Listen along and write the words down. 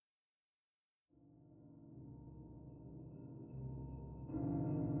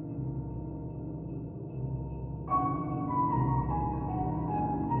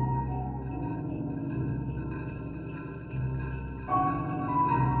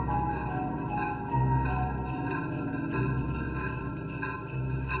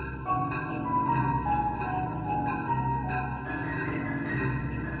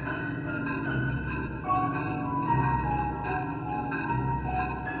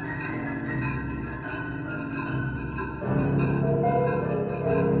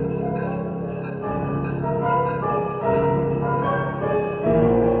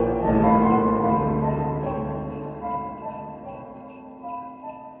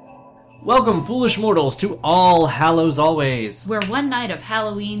Welcome, foolish mortals, to All Hallows Always, where one night of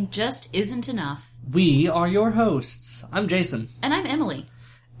Halloween just isn't enough. We are your hosts. I'm Jason. And I'm Emily.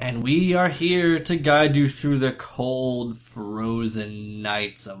 And we are here to guide you through the cold, frozen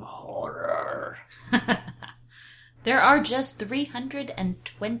nights of horror. There are just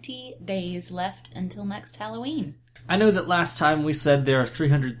 320 days left until next Halloween. I know that last time we said there are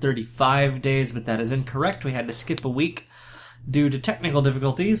 335 days, but that is incorrect. We had to skip a week due to technical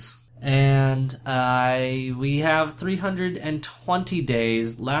difficulties. And we have 320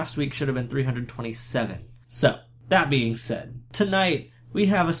 days. Last week should have been 327. So, that being said, tonight we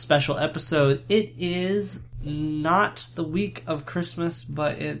have a special episode. It is not the week of Christmas,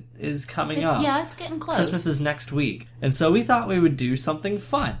 but it is coming up. Yeah, it's getting close. Christmas is next week. And so we thought we would do something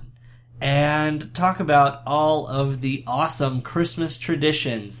fun and talk about all of the awesome Christmas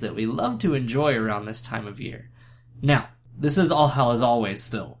traditions that we love to enjoy around this time of year. Now, this is All Hallows Always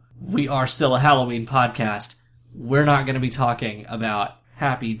still. We are still a Halloween podcast. We're not going to be talking about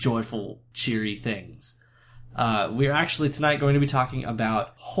happy, joyful, cheery things. We're actually tonight going to be talking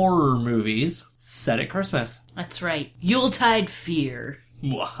about horror movies set at Christmas. That's right. Yuletide fear.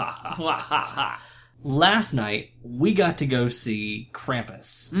 Last night, we got to go see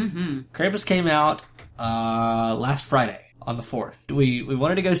Krampus. Mm-hmm. Krampus came out last Friday on the 4th. We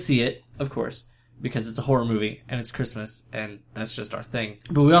wanted to go see it, of course, because it's a horror movie, and it's Christmas, and that's just our thing.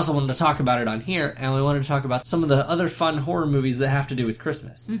 But we also wanted to talk about it on here, and we wanted to talk about some of the other fun horror movies that have to do with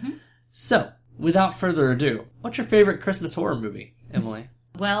Christmas. Mm-hmm. So, without further ado, what's your favorite Christmas horror movie, Emily?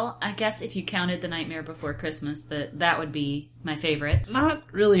 Well, I guess if you counted The Nightmare Before Christmas, that would be my favorite. Not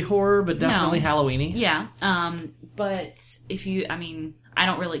really horror, but definitely Halloween-y. Yeah, but if you, I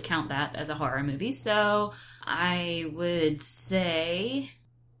don't really count that as a horror movie, so I would say...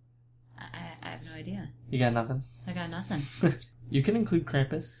 I have no idea. You got nothing? I got nothing. You can include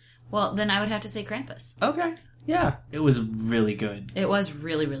Krampus. Well, then I would have to say Krampus. Okay. Yeah. It was really good. It was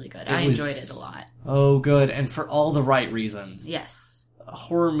really, really good. I enjoyed it a lot. Oh, good. And for all the right reasons. Yes.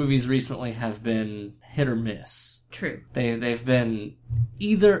 Horror movies recently have been hit or miss. True. They've been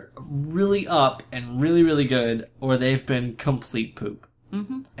either really up and really, really good, or they've been complete poop.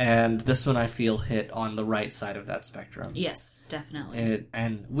 Mm-hmm. And this one I feel hit on the right side of that spectrum. Yes, definitely.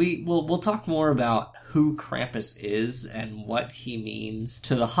 And we'll talk more about who Krampus is and what he means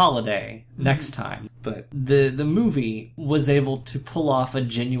to the holiday next time. But the movie was able to pull off a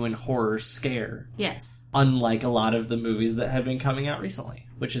genuine horror scare. Yes. Unlike a lot of the movies that have been coming out recently,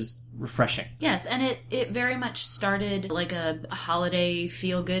 which is refreshing. Yes, and it very much started like a holiday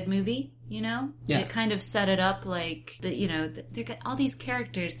feel-good movie. You know? Yeah. It kind of set it up like, they've got all these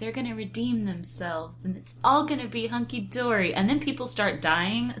characters, they're going to redeem themselves, and it's all going to be hunky-dory. And then people start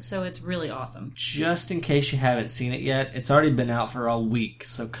dying, so it's really awesome. Just in case you haven't seen it yet, it's already been out for a week,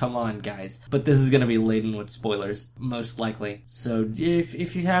 so come on, guys. But this is going to be laden with spoilers, most likely. So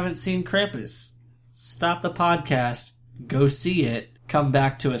if you haven't seen Krampus, stop the podcast, go see it, come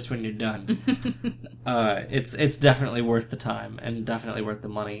back to us when you're done. It's definitely worth the time, and definitely worth the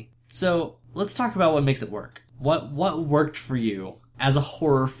money. So, let's talk about what makes it work. What worked for you as a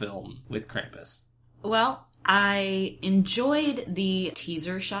horror film with Krampus? Well, I enjoyed the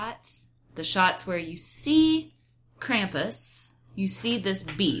teaser shots. The shots where you see Krampus, you see this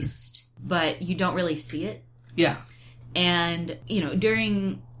beast, but you don't really see it. Yeah. And,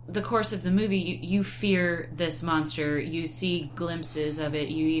 during the course of the movie, you fear this monster. You see glimpses of it.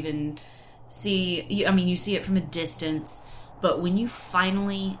 You even see... you see it from a distance. But when you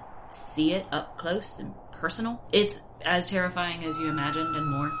finally... see it up close and personal, it's as terrifying as you imagined and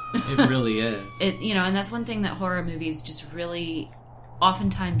more. It really is. And that's one thing that horror movies just really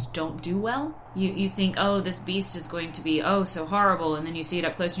oftentimes don't do well. You think, oh, this beast is going to be so horrible, and then you see it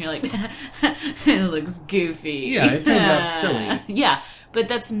up close and you're like, it looks goofy. Yeah, it turns out silly. Yeah, but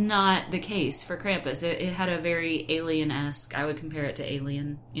that's not the case for Krampus. It had a very Alien-esque, I would compare it to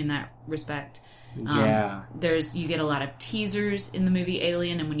Alien in that respect. Yeah. You get a lot of teasers in the movie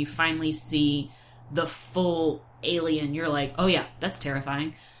Alien, and when you finally see the full alien, you're like, oh yeah, that's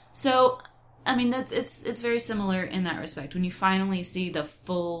terrifying. So, it's very similar in that respect. When you finally see the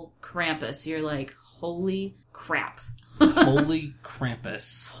full Krampus, you're like, holy crap. Holy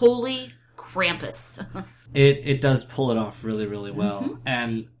Krampus. Holy Krampus. It does pull it off really, really well. Mm-hmm.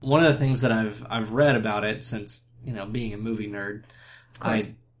 And one of the things that I've read about it since, being a movie nerd, of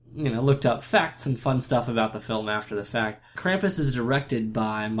course. Looked up facts and fun stuff about the film after the fact. Krampus is directed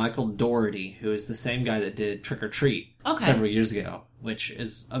by Michael Dougherty, who is the same guy that did Trick or Treat several years ago, which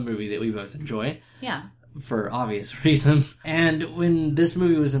is a movie that we both enjoy. Yeah. for obvious reasons. And when this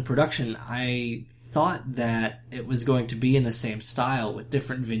movie was in production, I thought that it was going to be in the same style with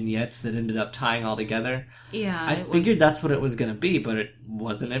different vignettes that ended up tying all together. Yeah. I figured that's what it was going to be, but it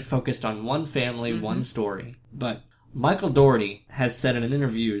wasn't. It focused on one family, one story. But Michael Dougherty has said in an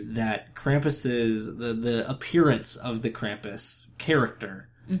interview that Krampus's, the appearance of the Krampus character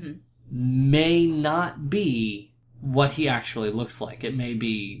may not be what he actually looks like. It may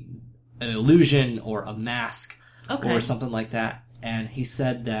be an illusion or a mask or something like that. And he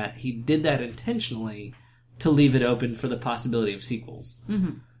said that he did that intentionally to leave it open for the possibility of sequels,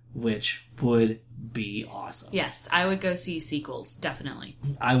 which would be awesome. Yes, I would go see sequels, definitely.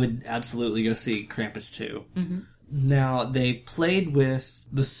 I would absolutely go see Krampus 2. Now, they played with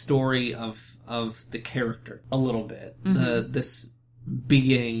the story of the character a little bit. This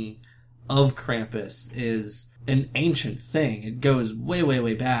being of Krampus is an ancient thing. It goes way, way,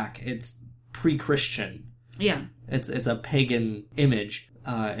 way back. It's pre-Christian. Yeah. It's a pagan image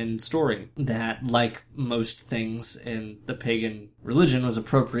and story that, like most things in the pagan religion, was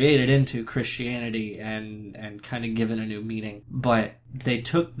appropriated into Christianity and kind of given a new meaning. But they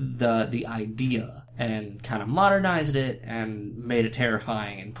took the idea and kind of modernized it and made it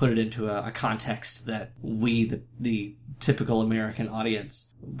terrifying and put it into a context that we, the typical American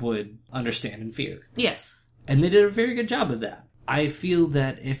audience, would understand and fear. Yes. And they did a very good job of that. I feel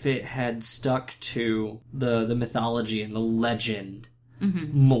that if it had stuck to the mythology and the legend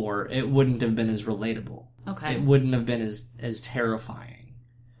more, it wouldn't have been as relatable. Okay. It wouldn't have been as terrifying.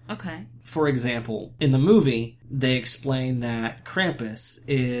 Okay. For example, in the movie, they explain that Krampus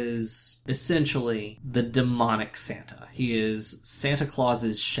is essentially the demonic Santa. He is Santa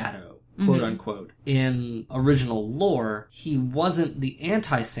Claus's shadow, quote unquote. In original lore, he wasn't the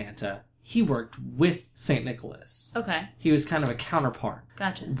anti-Santa. He worked with St. Nicholas. Okay. He was kind of a counterpart.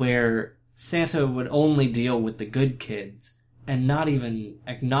 Gotcha. Where Santa would only deal with the good kids and not even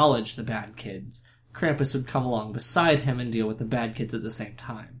acknowledge the bad kids. Krampus would come along beside him and deal with the bad kids at the same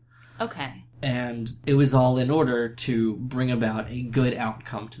time. Okay. And it was all in order to bring about a good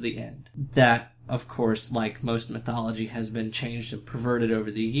outcome to the end. That, of course, like most mythology, has been changed and perverted over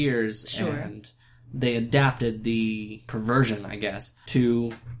the years. Sure. And they adapted the perversion, I guess,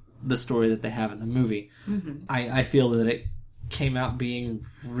 to the story that they have in the movie. I feel that it came out being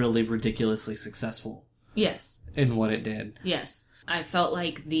really ridiculously successful. Yes. In what it did. Yes. I felt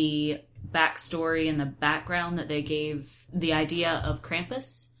like the backstory and the background that they gave the idea of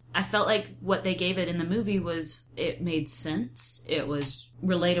Krampus, I felt like what they gave it in the movie it made sense. It was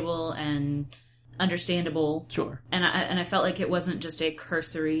relatable and understandable. Sure. And I felt like it wasn't just a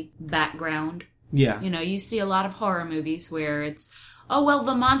cursory background. Yeah. You know, you see a lot of horror movies where it's, oh, well,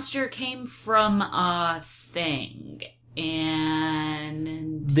 the monster came from a thing.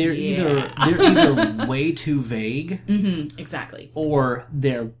 And they're either way too vague. Exactly. Or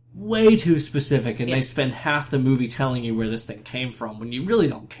they're way too specific and they spend half the movie telling you where this thing came from when you really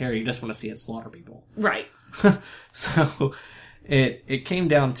don't care. You just want to see it slaughter people. Right. So it came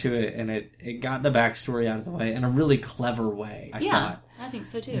down to it, and it got the backstory out of the way in a really clever way, I thought. I think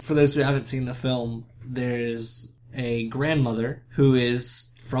so too. For those who haven't seen the film, there's a grandmother who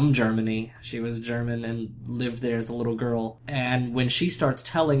is from Germany. She was German and lived there as a little girl. And when she starts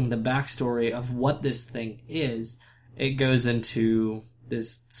telling the backstory of what this thing is, it goes into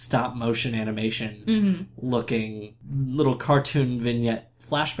this stop-motion animation looking little cartoon vignette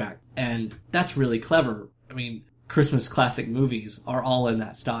flashback. And that's really clever. I mean, Christmas classic movies are all in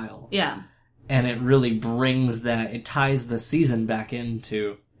that style. Yeah. And it really brings it ties the season back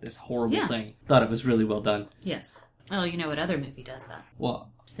into this horrible thing. Thought it was really well done. Yes. Oh, you know what other movie does that?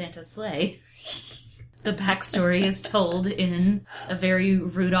 Well, Santa's Sleigh. The backstory is told in a very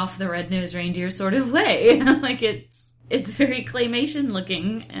Rudolph the Red-Nosed Reindeer sort of way. Like, it's very claymation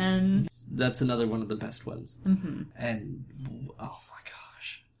looking, and that's another one of the best ones. And, oh my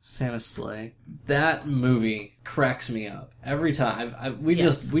gosh, Santa's Sleigh. That movie cracks me up every time. We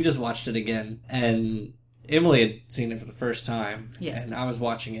just watched it again, and Emily had seen it for the first time. Yes. And I was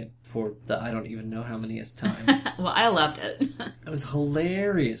watching it for the I don't even know how manyth time. Well, I loved it. It was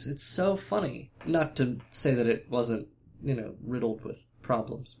hilarious. It's so funny. Not to say that it wasn't, riddled with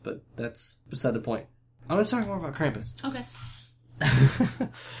problems, but that's beside the point. I want to talk more about Krampus. Okay.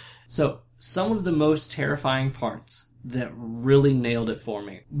 So, some of the most terrifying parts that really nailed it for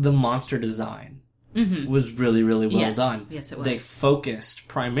me, the monster design was really, really well done. Yes, it was. They focused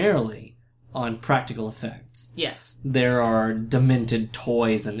primarily on practical effects. Yes. There are demented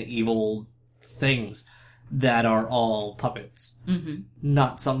toys and evil things that are all puppets. Mm-hmm.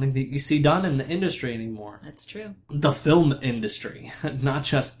 Not something that you see done in the industry anymore. That's true. The film industry, not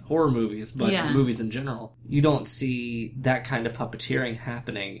just horror movies, but movies in general. You don't see that kind of puppeteering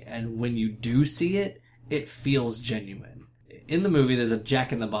happening, and when you do see it, it feels genuine. In the movie, there's a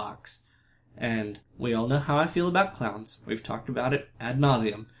Jack-in-the-Box, and we all know how I feel about clowns. We've talked about it ad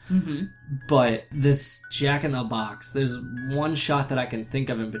nauseum. Mm-hmm. But this Jack-in-the-Box, there's one shot that I can think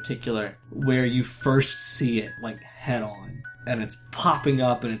of in particular where you first see it, like, head on. And it's popping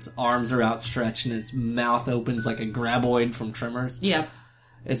up, and its arms are outstretched, and its mouth opens like a graboid from Tremors. Yep.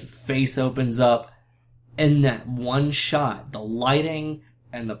 Its face opens up. And that one shot, the lighting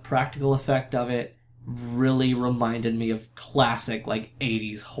and the practical effect of it really reminded me of classic, like,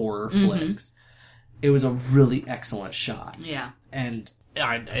 80s horror flicks. It was a really excellent shot. Yeah. And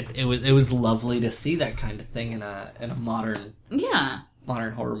it was lovely to see that kind of thing in a modern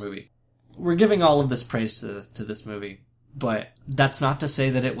horror movie. We're giving all of this praise to this movie, but that's not to say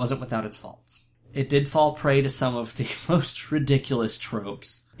that it wasn't without its faults. It did fall prey to some of the most ridiculous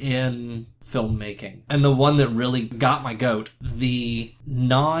tropes in filmmaking. And the one that really got my goat, the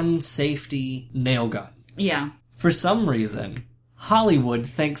non-safety nail gun. Yeah. For some reason, Hollywood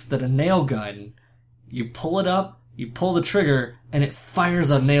thinks that a nail gun, you pull it up, you pull the trigger, and it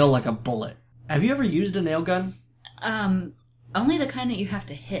fires a nail like a bullet. Have you ever used a nail gun? Only the kind that you have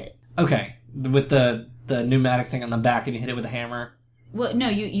to hit. Okay. With the pneumatic thing on the back and you hit it with a hammer? Well, no,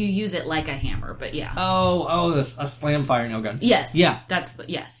 you use it like a hammer, but yeah. Oh, a slam fire nail gun. Yes. Yeah.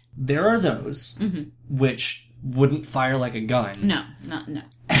 Yes. There are those which wouldn't fire like a gun. No.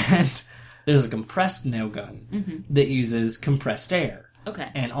 And there's a compressed nail gun that uses compressed air. Okay.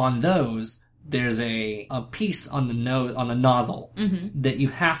 And on those, there's a piece on the nozzle that you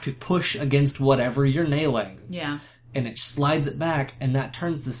have to push against whatever you're nailing. Yeah. And it slides it back, and that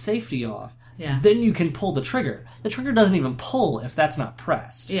turns the safety off. Yeah. Then you can pull the trigger. The trigger doesn't even pull if that's not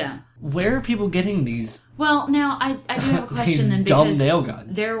pressed. Yeah. Where are people getting these? Well, now I do have a question these then, dumb because nail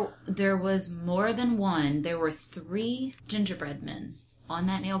guns? there was more than one. There were 3 gingerbread men on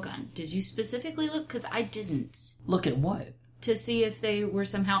that nail gun. Did you specifically look? Because I didn't. Look at what? To see if they were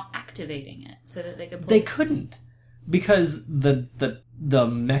somehow activating it so that they could pull. They couldn't, because the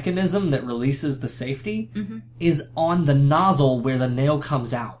mechanism that releases the safety is on the nozzle where the nail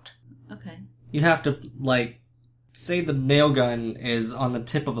comes out. Okay. You have to, like, say the nail gun is on the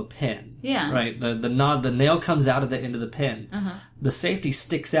tip of a pin. Yeah. Right? The nail comes out of the end of the pin. The safety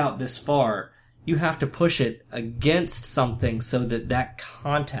sticks out this far. You have to push it against something so that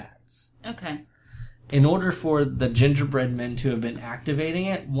contacts. Okay. In order for the gingerbread men to have been activating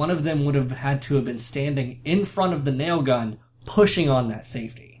it, one of them would have had to have been standing in front of the nail gun, pushing on that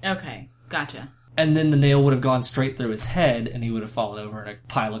safety. Okay. Gotcha. And then the nail would have gone straight through his head, and he would have fallen over in a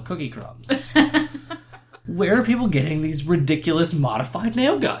pile of cookie crumbs. Where are people getting these ridiculous modified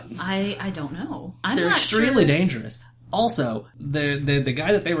nail guns? I don't know. They're extremely dangerous. Also, the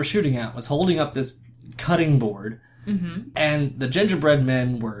guy that they were shooting at was holding up this cutting board, and the gingerbread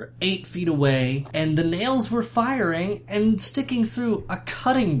men were 8 feet away, and the nails were firing and sticking through a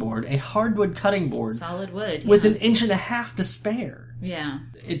cutting board, a hardwood cutting board. Solid wood. With 1.5 inches to spare. Yeah.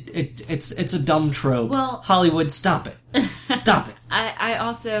 It's a dumb trope. Well, Hollywood, stop it. Stop it. I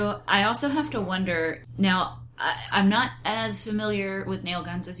also have to wonder now. I'm not as familiar with nail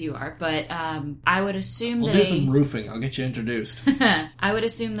guns as you are, but I would assume we'll that do some roofing. I'll get you introduced. I would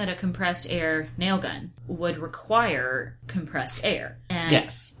assume that a compressed air nail gun would require compressed air. And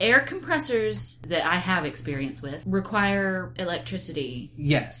yes. Air compressors that I have experience with require electricity.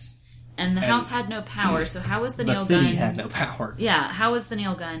 Yes. And the house had no power, so how was the nail gun... The city had no power. Yeah, how was the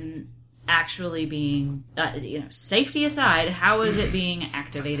nail gun actually being... safety aside, how is it being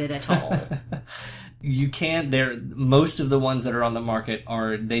activated at all? You can't... Most of the ones that are on the market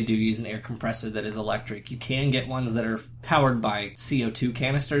they do use an air compressor that is electric. You can get ones that are powered by CO2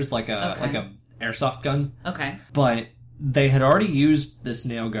 canisters, like a airsoft gun. Okay. But they had already used this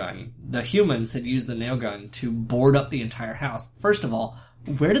nail gun. The humans had used the nail gun to board up the entire house. First of all,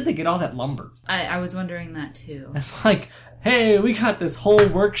 where did they get all that lumber? I was wondering that too. It's like, hey, we got this whole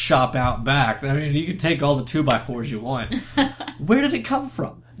workshop out back. I mean, you can take all the 2x4s you want. Where did it come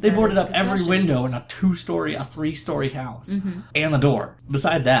from? They boarded up every window in a 3-story house. And the door.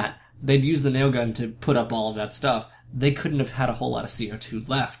 Beside that, they'd use the nail gun to put up all of that stuff. They couldn't have had a whole lot of CO2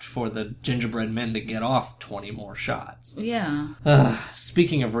 left for the gingerbread men to get off 20 more shots. Yeah.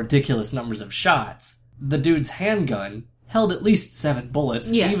 Speaking of ridiculous numbers of shots, the dude's handgun held at least 7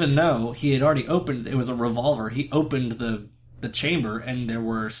 bullets, even though he had already opened... It was a revolver. He opened the chamber, and there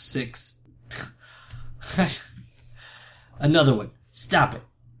were 6... Another one. Stop it.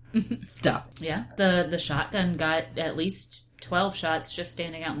 Stop it. Yeah. The shotgun got at least 12 shots just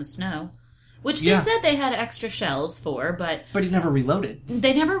standing out in the snow. Which they said they had extra shells for, but... But he never reloaded.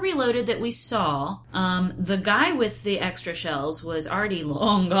 They never reloaded that we saw. The guy with the extra shells was already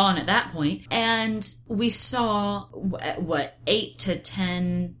long gone at that point. And we saw, 8 to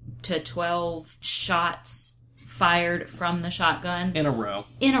 10 to 12 shots fired from the shotgun. In a row.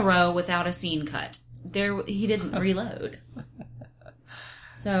 In a row without a scene cut. He didn't reload.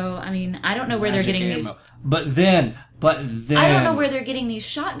 So, I mean, I don't know where they're getting these... But then... I don't know where they're getting these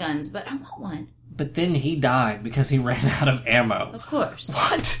shotguns, but I want one. But then he died because he ran out of ammo. Of course.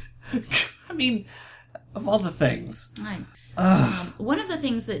 What? I mean, of all the things. One of the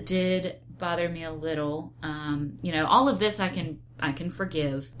things that did bother me a little, all of this I can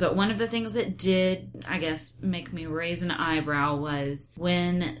forgive, but one of the things that did, I guess, make me raise an eyebrow was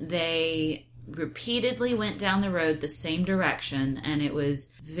when they repeatedly went down the road the same direction, and it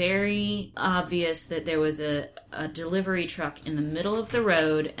was very obvious that there was a delivery truck in the middle of the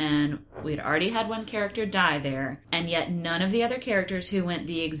road, and we'd already had one character die there, and yet none of the other characters who went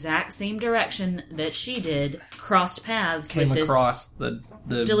the exact same direction that she did crossed paths with this across the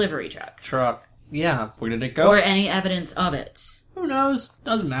delivery truck. Yeah, where did it go? Or any evidence of it. Who knows?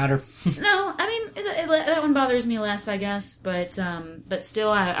 Doesn't matter. No, I mean, that one bothers me less, I guess, but still,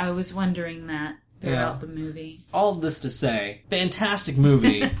 I was wondering that throughout the movie. All this to say, fantastic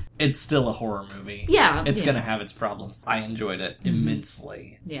movie. It's still a horror movie. Yeah. It's gonna have its problems. I enjoyed it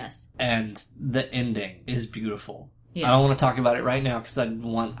immensely. Yes. And the ending is beautiful. Yes. I don't want to talk about it right now because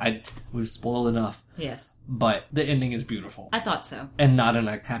we've spoiled enough. Yes. But the ending is beautiful. I thought so. And not in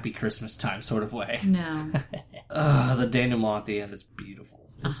a happy Christmas time sort of way. No. The denouement at the end is beautiful.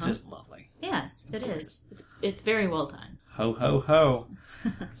 It's just lovely. Yes, it is. It's very well done. Ho, ho, ho.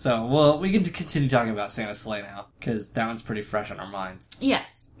 So, well, we can continue talking about Santa's Sleigh now, because that one's pretty fresh on our minds.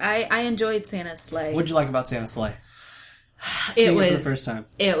 Yes, I enjoyed Santa's Sleigh. What'd you like about Santa's Sleigh? Seeing it for the first time.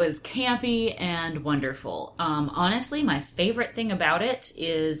 It was campy and wonderful. Honestly, my favorite thing about it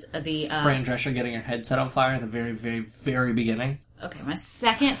is the... Fran Drescher getting her head set on fire at the very, very, very beginning. Okay, my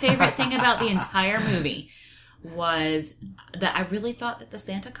second favorite thing about the entire movie was that I really thought that the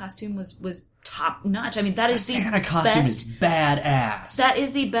Santa costume was top notch. I mean, that is the Santa costume is badass. That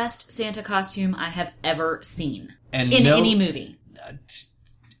is the best Santa costume I have ever seen in any movie.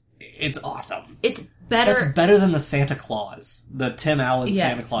 It's awesome. It's better. That's better than the Santa Claus, the Tim Allen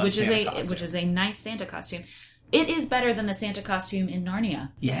Santa Claus, which is a nice Santa costume. It is better than the Santa costume in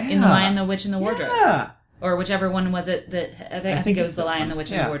Narnia. Yeah, in The Lion, the Witch, and the Wardrobe. Yeah. Or whichever one was it that... I think it was The Lion, the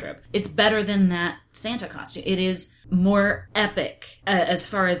Witch, and the Wardrobe. It's better than that Santa costume. It is more epic as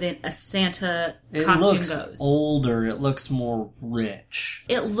far as a Santa costume goes. It looks older. It looks more rich.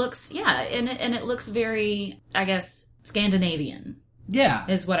 It looks... Yeah, and it looks very, I guess, Scandinavian. Yeah.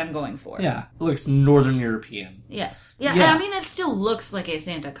 Is what I'm going for. Yeah. It looks Northern European. Yes. Yeah. I mean, it still looks like a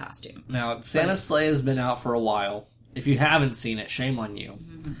Santa costume. Now, Santa's Sleigh has been out for a while. If you haven't seen it, shame on you.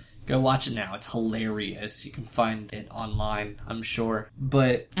 Mm-hmm. Go watch it now. It's hilarious. You can find it online, I'm sure.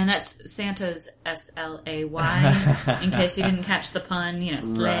 And that's Santa's SLAY, in case you didn't catch the pun,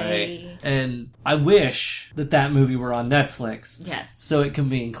 sleigh. Right. And I wish that movie were on Netflix. Yes. So it can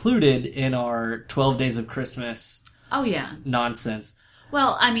be included in our 12 Days of Christmas nonsense.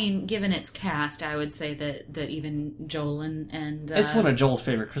 Well, I mean, given its cast, I would say that even Joel and it's one of Joel's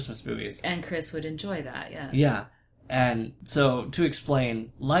favorite Christmas movies. And Chris would enjoy that, yes. Yeah. And so, to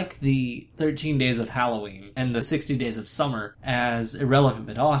explain, like the 13 Days of Halloween and the 60 Days of Summer as irrelevant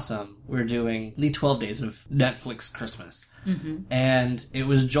but awesome, we're doing the 12 Days of Netflix Christmas. Mm-hmm. And it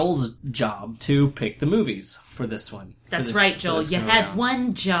was Joel's job to pick the movies for this one. That's right, Joel. You had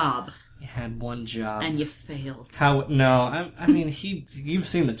one job. You had one job. And you failed. No, I mean, you've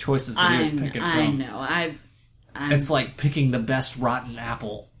seen the choices that he was picking from. I know. It's like picking the best rotten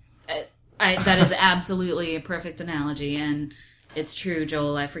apple. That is absolutely a perfect analogy, and it's true,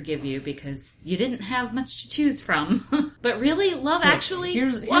 Joel, I forgive you, because you didn't have much to choose from. But really, Love Actually?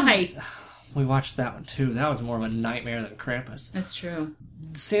 Why? We watched that one, too. That was more of a nightmare than Krampus. That's true.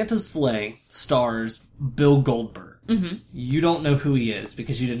 Santa's Sleigh stars Bill Goldberg. Mm-hmm. You don't know who he is,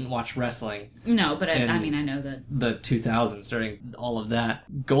 because you didn't watch wrestling. No, but I know that. The 2000s, during all of that.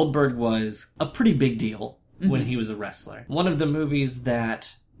 Goldberg was a pretty big deal when he was a wrestler. One of the movies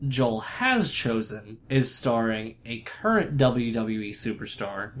that Joel has chosen is starring a current WWE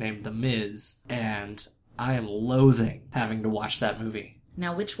superstar named The Miz, and I am loathing having to watch that movie.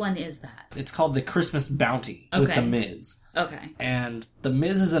 Now, which one is that? It's called The Christmas Bounty with The Miz. Okay. And The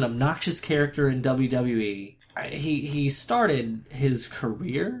Miz is an obnoxious character in WWE. He started his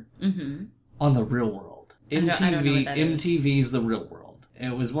career on The Real World. I don't know what that is. MTV's The Real World.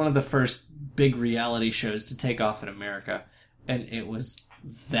 It was one of the first big reality shows to take off in America, and it was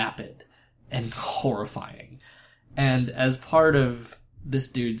vapid and horrifying. And as part of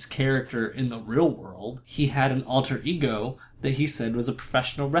this dude's character in the real world, he had an alter ego that he said was a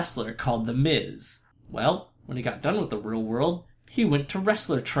professional wrestler called The Miz. Well, when he got done with the real world, he went to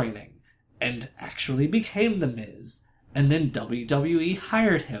wrestler training and actually became The Miz. And then WWE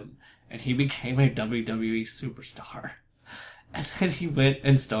hired him, and he became a WWE superstar. And then he went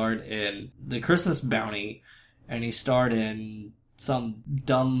and starred in The Christmas Bounty, and he starred in some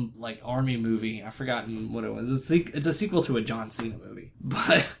dumb, like, army movie. I've forgotten what it was. It's a sequel to a John Cena movie.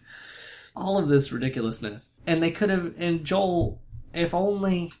 But all of this ridiculousness. And they could have, and Joel, if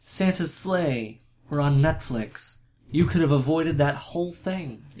only Santa's Sleigh were on Netflix, you could have avoided that whole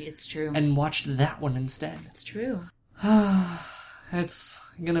thing. It's true. And watched that one instead. It's true. It's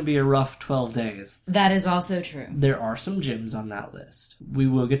gonna be a rough 12 days. That is also true. There are some gems on that list. We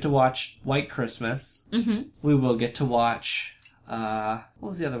will get to watch White Christmas. Mm-hmm. We will get to watch, what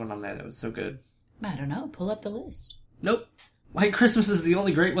was the other one on there that was so good? I don't know. Pull up the list. Nope. White Christmas is the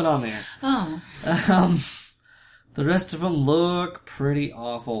only great one on there. Oh. The rest of them look pretty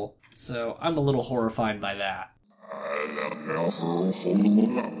awful. So I'm a little horrified by that.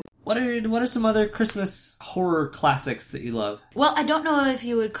 What are some other Christmas horror classics that you love? Well, I don't know if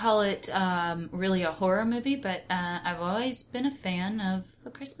you would call it really a horror movie, but I've always been a fan of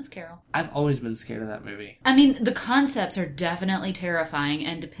A Christmas Carol. I've always been scared of that movie. I mean, the concepts are definitely terrifying,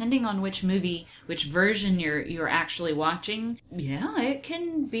 and depending on which movie, which version you're actually watching, yeah, it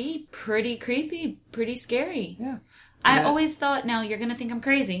can be pretty creepy, pretty scary. Yeah. I always thought, now you're going to think I'm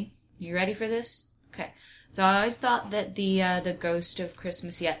crazy. You ready for this? Okay. So I always thought that the Ghost of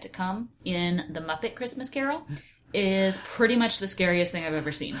Christmas Yet to Come in The Muppet Christmas Carol is pretty much the scariest thing I've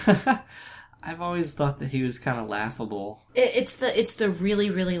ever seen. I've always thought that he was kind of laughable. It's the really,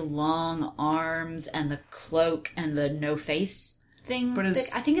 really long arms and the cloak and the no face thing. But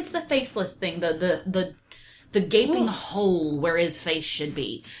I think it's the faceless thing. The gaping hole where his face should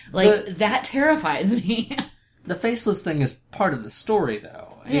be. That terrifies me. The faceless thing is part of the story,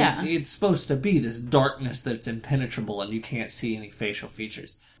 though. Yeah. It's supposed to be this darkness that's impenetrable and you can't see any facial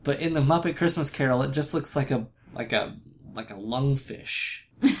features. But in the Muppet Christmas Carol, it just looks like a lungfish.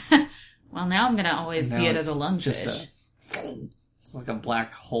 Well, now I'm gonna always see it as a lungfish. It's like a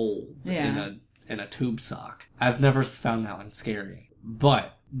black hole Yeah. in a tube sock. I've never found that one scary.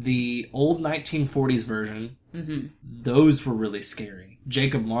 But the old 1940s version, those were really scary.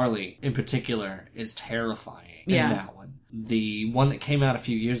 Jacob Marley, in particular, is terrifying in that one. The one that came out a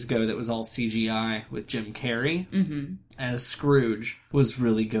few years ago that was all CGI with Jim Carrey as Scrooge was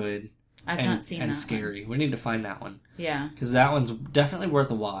really good. I've not seen that and scary. We need to find that one. Yeah. Because that one's definitely worth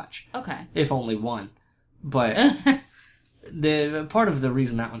a watch. Okay. If only one. But the part of the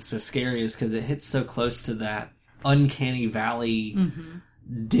reason that one's so scary is because it hits so close to that uncanny valley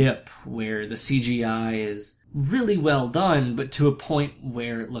dip where the CGI is really well done, but to a point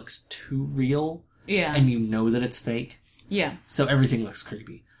where it looks too real. Yeah. And you know that it's fake. Yeah. So everything looks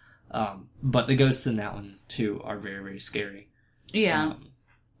creepy. But the ghosts in that one, too, are very, very scary. Yeah.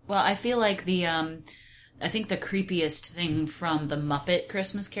 Well, I feel like I think the creepiest thing from the Muppet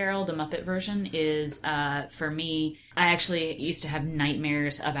Christmas Carol, the Muppet version, is, for me, I actually used to have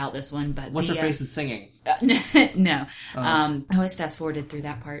nightmares about this one, but What's her face is singing? No. I always fast-forwarded through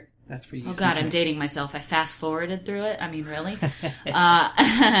that part. That's for you. Oh, God, I'm dating myself. I fast-forwarded through it? I mean, really?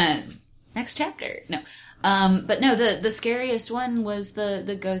 Next chapter. No. But no, the scariest one was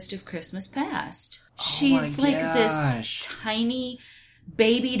the Ghost of Christmas Past. She's like this tiny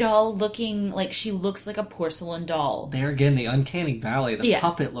baby doll looking, like she looks like a porcelain doll. There again, the uncanny valley. The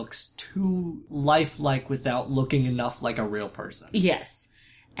puppet looks too lifelike without looking enough like a real person. Yes.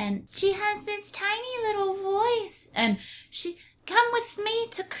 And she has this tiny little voice. And she, come with me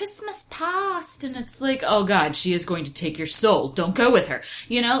to Christmas Past. And it's like, oh God, she is going to take your soul. Don't go with her.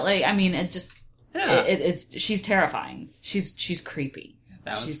 You know, like, I mean, it just, she's terrifying. She's creepy.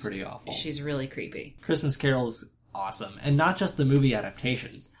 That was pretty awful. She's really creepy. Christmas Carol's awesome. And not just the movie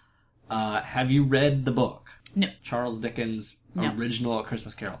adaptations. Have you read the book? No. Charles Dickens' original A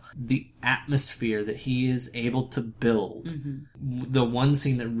Christmas Carol. The atmosphere that he is able to build. The one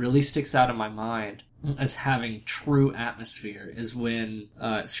scene that really sticks out in my mind as having true atmosphere is when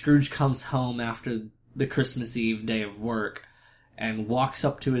Scrooge comes home after the Christmas Eve day of work and walks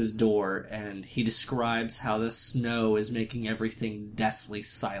up to his door, and he describes how the snow is making everything deathly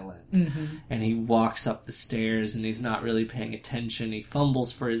silent. And he walks up the stairs, and he's not really paying attention. He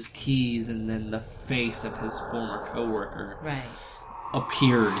fumbles for his keys, and then the face of his former coworker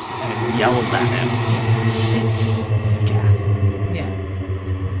appears and yells at him. It's ghastly. Yeah.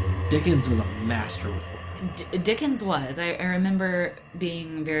 Dickens was a master with horror. Dickens was. I remember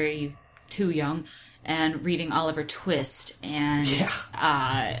being very too young and reading Oliver Twist, and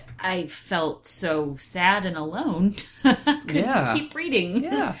I felt so sad and alone. Couldn't keep reading.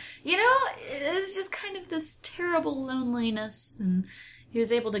 Yeah. You know, it's just kind of this terrible loneliness, and he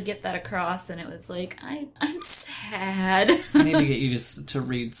was able to get that across, and it was like, I'm sad. I need to get you to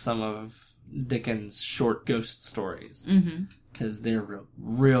read some of Dickens' short ghost stories. Because they're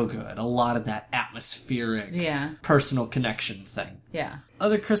real good. A lot of that atmospheric, personal connection thing. Yeah.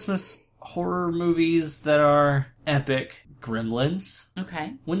 Other Christmas horror movies that are epic. Gremlins.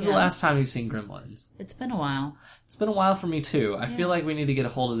 Okay. When's the last time you've seen Gremlins? It's been a while. It's been a while for me, too. I feel like we need to get a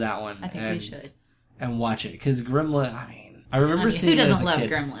hold of that one. I think we should. And watch it. Because Gremlin, I remember seeing it as a kid. Who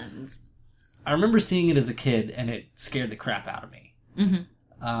doesn't love Gremlins? I remember seeing it as a kid, and it scared the crap out of me.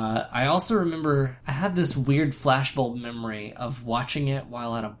 I also remember, I had this weird flashbulb memory of watching it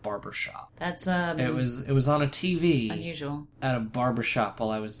while at a barbershop. That's, It was on a TV. unusual. At a barbershop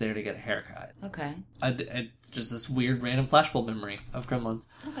while I was there to get a haircut. Okay. It's just this weird random flashbulb memory of Gremlins.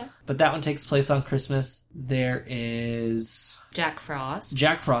 Okay. But that one takes place on Christmas. There is Jack Frost.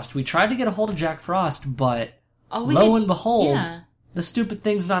 Jack Frost. We tried to get a hold of Jack Frost, but and behold, the stupid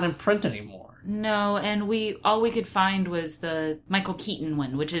thing's not in print anymore. No, and all we could find was the Michael Keaton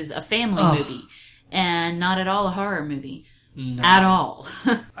one, which is a family movie, and not at all a horror movie. No. At all.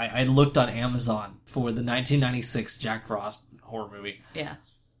 I looked on Amazon for the 1996 Jack Frost horror movie. Yeah.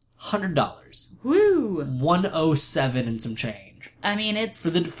 $100. Woo! 107 and some change. I mean,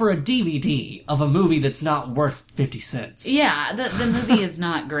 it's... For a DVD of a movie that's not worth 50 cents. Yeah, the movie is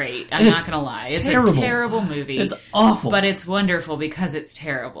not great. I'm not gonna lie. It's terrible. A terrible movie. It's awful. But it's wonderful because it's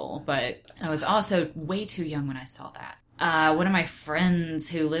terrible. But I was also way too young when I saw that. One of my friends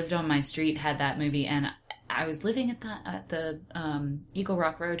who lived on my street had that movie, and I was living at the Eagle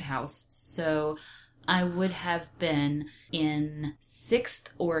Rock Roadhouse, so I would have been in 6th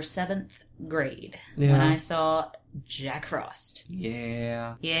or 7th grade when I saw Jack Frost.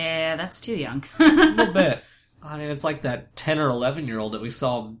 Yeah. Yeah, that's too young. A little bit. I mean, it's like that 10 or 11-year-old that we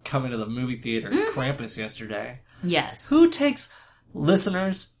saw come into the movie theater at Krampus yesterday. Yes.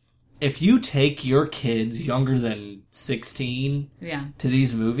 Listeners, if you take your kids younger than 16 to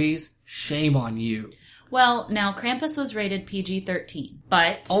these movies, shame on you. Well, now, Krampus was rated PG-13,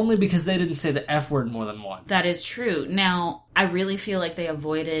 but... Only because they didn't say the F word more than once. That is true. Now, I really feel like they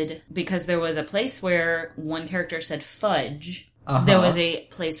avoided... Because there was a place where one character said fudge. There was a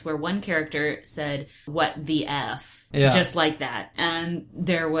place where one character said, what the F? Yeah. Just like that. And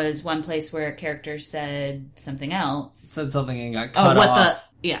there was one place where a character said something else. Said something and got cut off.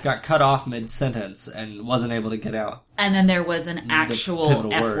 Got cut off mid-sentence and wasn't able to get out. And then there was an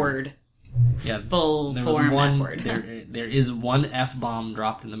actual F word. Yeah, full form F word. There is one F-bomb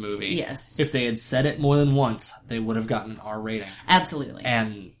dropped in the movie. Yes. If they had said it more than once, they would have gotten an R rating. Absolutely.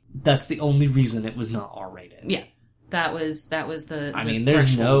 And that's the only reason it was not R rated. Yeah. That was the I mean,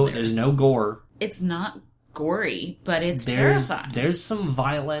 there's no gore. It's not gory, but it's terrifying. There's some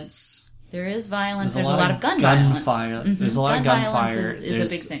violence. There is violence. There's a lot of gun violence. There's a lot of gunfire. Is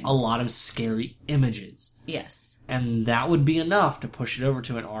a big thing. A lot of scary images. Yes. And that would be enough to push it over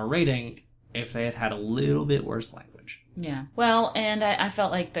to an R rating if they had a little bit worse language. Yeah. Well, and I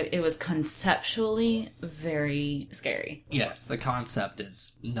felt like it was conceptually very scary. Yes, the concept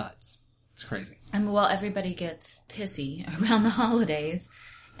is nuts. It's crazy. And well, everybody gets pissy around the holidays,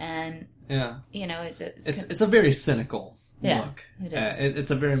 and you know, it's a very cynical look. It is. It's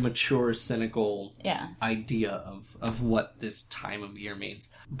a very mature, cynical idea of what this time of year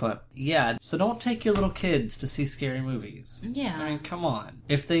means. But so don't take your little kids to see scary movies. Yeah. I mean, come on.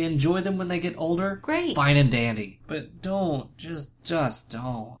 If they enjoy them when they get older, great, fine and dandy. But don't just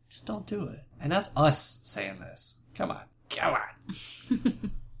don't. Just don't do it. And that's us saying this. Come on.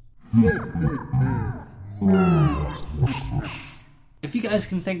 If you guys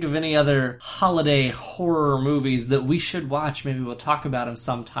can think of any other holiday horror movies that we should watch, maybe we'll talk about them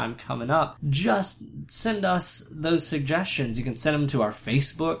sometime coming up. Just send us those suggestions. You can send them to our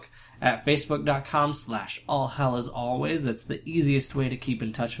Facebook at facebook.com/allhallisalways. That's the easiest way to keep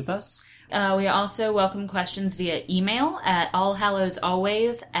in touch with us. We also welcome questions via email at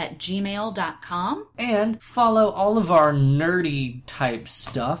allhallowsalways@gmail.com. And follow all of our nerdy type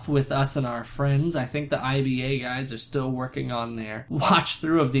stuff with us and our friends. I think the IBA guys are still working on their watch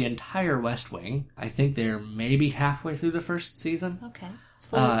through of the entire West Wing. I think they're maybe halfway through the first season. Okay.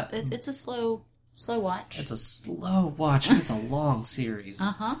 Slow. It's a slow watch. It's a slow watch. It's a long series.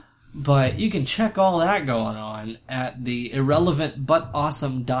 But you can check all that going on at the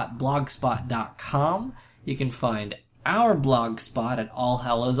irrelevantbutawesome.blogspot.com. You can find our blog spot at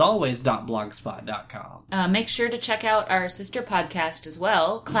allhallowsalways.blogspot.com. Make sure to check out our sister podcast as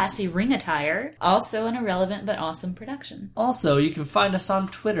well, Classy Ring Attire, also an irrelevant but awesome production. Also, you can find us on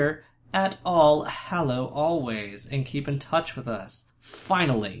Twitter at allhallowalways and keep in touch with us.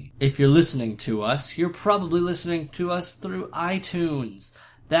 Finally, if you're listening to us, you're probably listening to us through iTunes.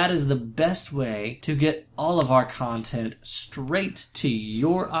 That is the best way to get all of our content straight to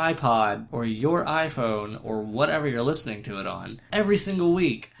your iPod or your iPhone or whatever you're listening to it on every single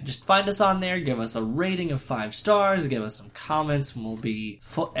week. Just find us on there, give us a rating of 5 stars, give us some comments, and we'll be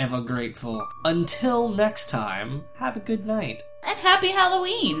forever grateful. Until next time, have a good night. And happy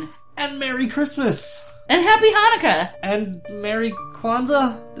Halloween! And Merry Christmas! And happy Hanukkah! And Merry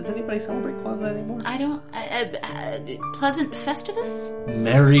Kwanzaa? Does anybody celebrate Kwanzaa anymore? I don't... pleasant Festivus?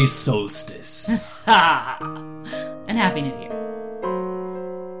 Merry Solstice. Ha! And Happy New Year.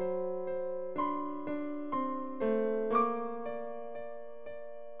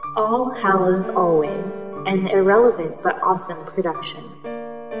 All Hallows Always, an irrelevant but awesome production.